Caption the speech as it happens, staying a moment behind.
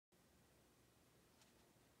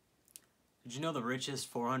Did you know the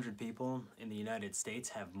richest 400 people in the United States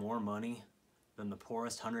have more money than the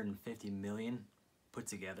poorest 150 million put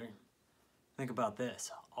together? Think about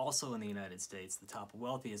this. Also in the United States, the top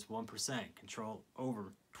wealthiest 1% control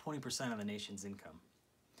over 20% of the nation's income.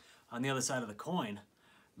 On the other side of the coin,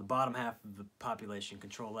 the bottom half of the population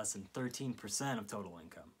control less than 13% of total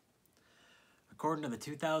income. According to the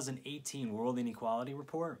 2018 World Inequality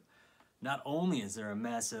Report, not only is there a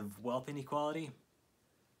massive wealth inequality,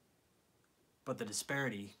 but the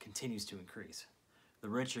disparity continues to increase. The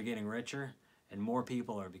rich are getting richer, and more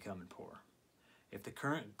people are becoming poor. If the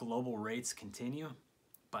current global rates continue,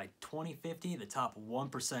 by 2050, the top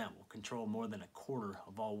 1% will control more than a quarter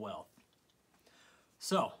of all wealth.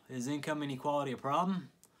 So, is income inequality a problem?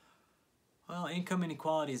 Well, income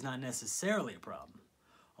inequality is not necessarily a problem.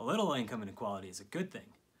 A little income inequality is a good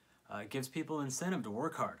thing. It gives people incentive to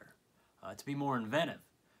work harder, to be more inventive.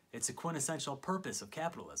 It's a quintessential purpose of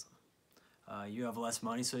capitalism. You have less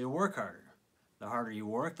money, so you work harder. The harder you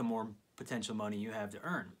work, the more potential money you have to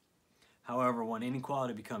earn. However, when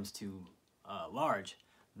inequality becomes too large,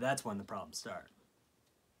 that's when the problems start.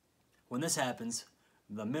 When this happens,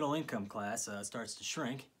 the middle income class starts to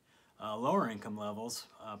shrink, lower income levels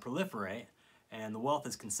proliferate, and the wealth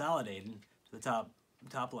is consolidated to the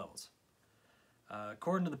top levels.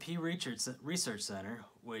 According to the Pew Research Center,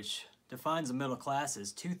 which defines the middle class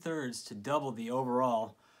as 2/3 to double the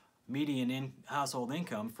overall median household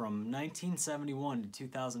income from 1971 to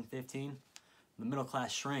 2015, the middle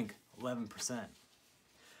class shrank 11%.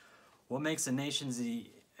 What makes a nation's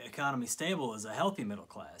economy stable is a healthy middle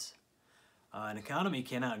class. An economy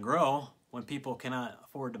cannot grow when people cannot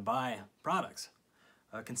afford to buy products.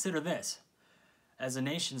 Consider this. As a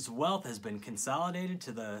nation's wealth has been consolidated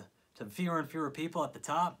to fewer and fewer people at the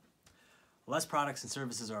top, less products and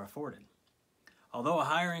services are afforded. Although a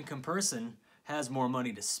higher income person has more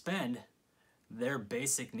money to spend, their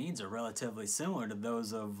basic needs are relatively similar to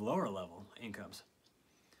those of lower level incomes.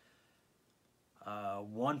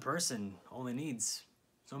 One person only needs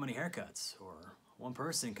so many haircuts, or one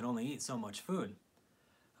person can only eat so much food.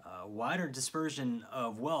 Wider dispersion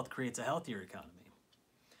of wealth creates a healthier economy.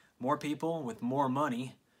 More people with more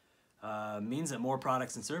money means that more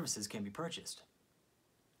products and services can be purchased.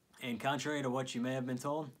 And contrary to what you may have been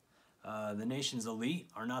told, the nation's elite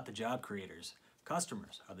are not the job creators.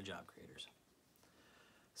 Customers are the job creators.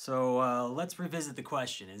 So let's revisit the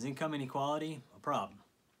question. Is income inequality a problem?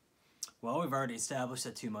 Well, we've already established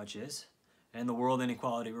that too much is, and the World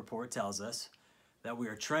Inequality Report tells us that we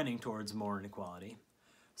are trending towards more inequality.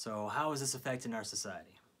 So how is this affecting our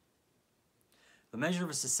society? The measure of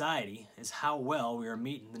a society is how well we are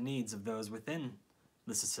meeting the needs of those within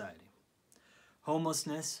the society.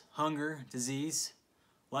 Homelessness, hunger, disease,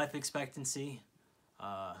 life expectancy,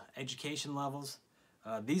 education levels,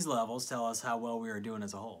 these levels tell us how well we are doing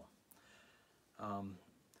as a whole.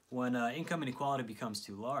 When income inequality becomes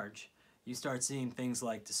too large, you start seeing things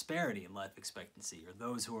like disparity in life expectancy, or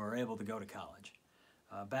those who are able to go to college.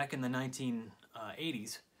 Back in the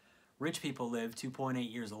 1980s, rich people lived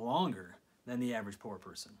 2.8 years longer than the average poor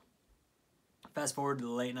person. Fast forward to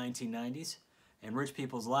the late 1990s, and rich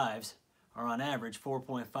people's lives are on average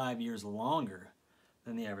 4.5 years longer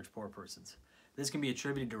than the average poor person's. This can be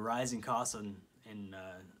attributed to rising costs in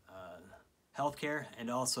healthcare and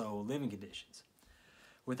also living conditions.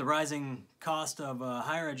 With the rising cost of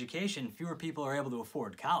higher education, fewer people are able to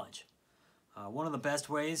afford college. One of the best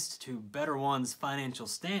ways to better one's financial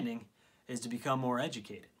standing is to become more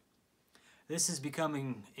educated. This is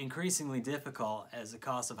becoming increasingly difficult as the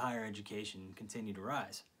costs of higher education continue to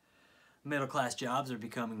rise. Middle-class jobs are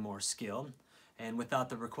becoming more skilled, and without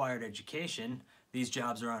the required education, these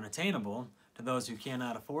jobs are unattainable to those who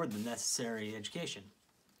cannot afford the necessary education.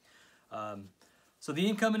 So the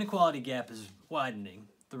income inequality gap is widening.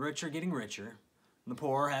 The rich are getting richer, and the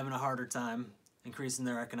poor are having a harder time increasing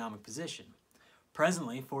their economic position.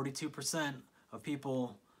 Presently, 42% of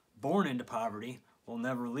people born into poverty will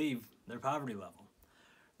never leave their poverty level.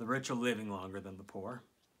 The rich are living longer than the poor.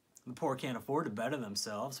 The poor can't afford to better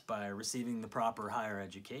themselves by receiving the proper higher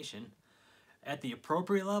education. At the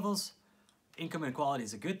appropriate levels, income inequality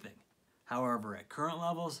is a good thing. However, at current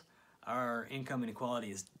levels, our income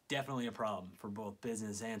inequality is definitely a problem for both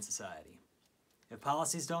business and society. If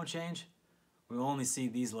policies don't change, we will only see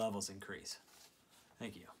these levels increase.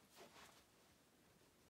 Thank you.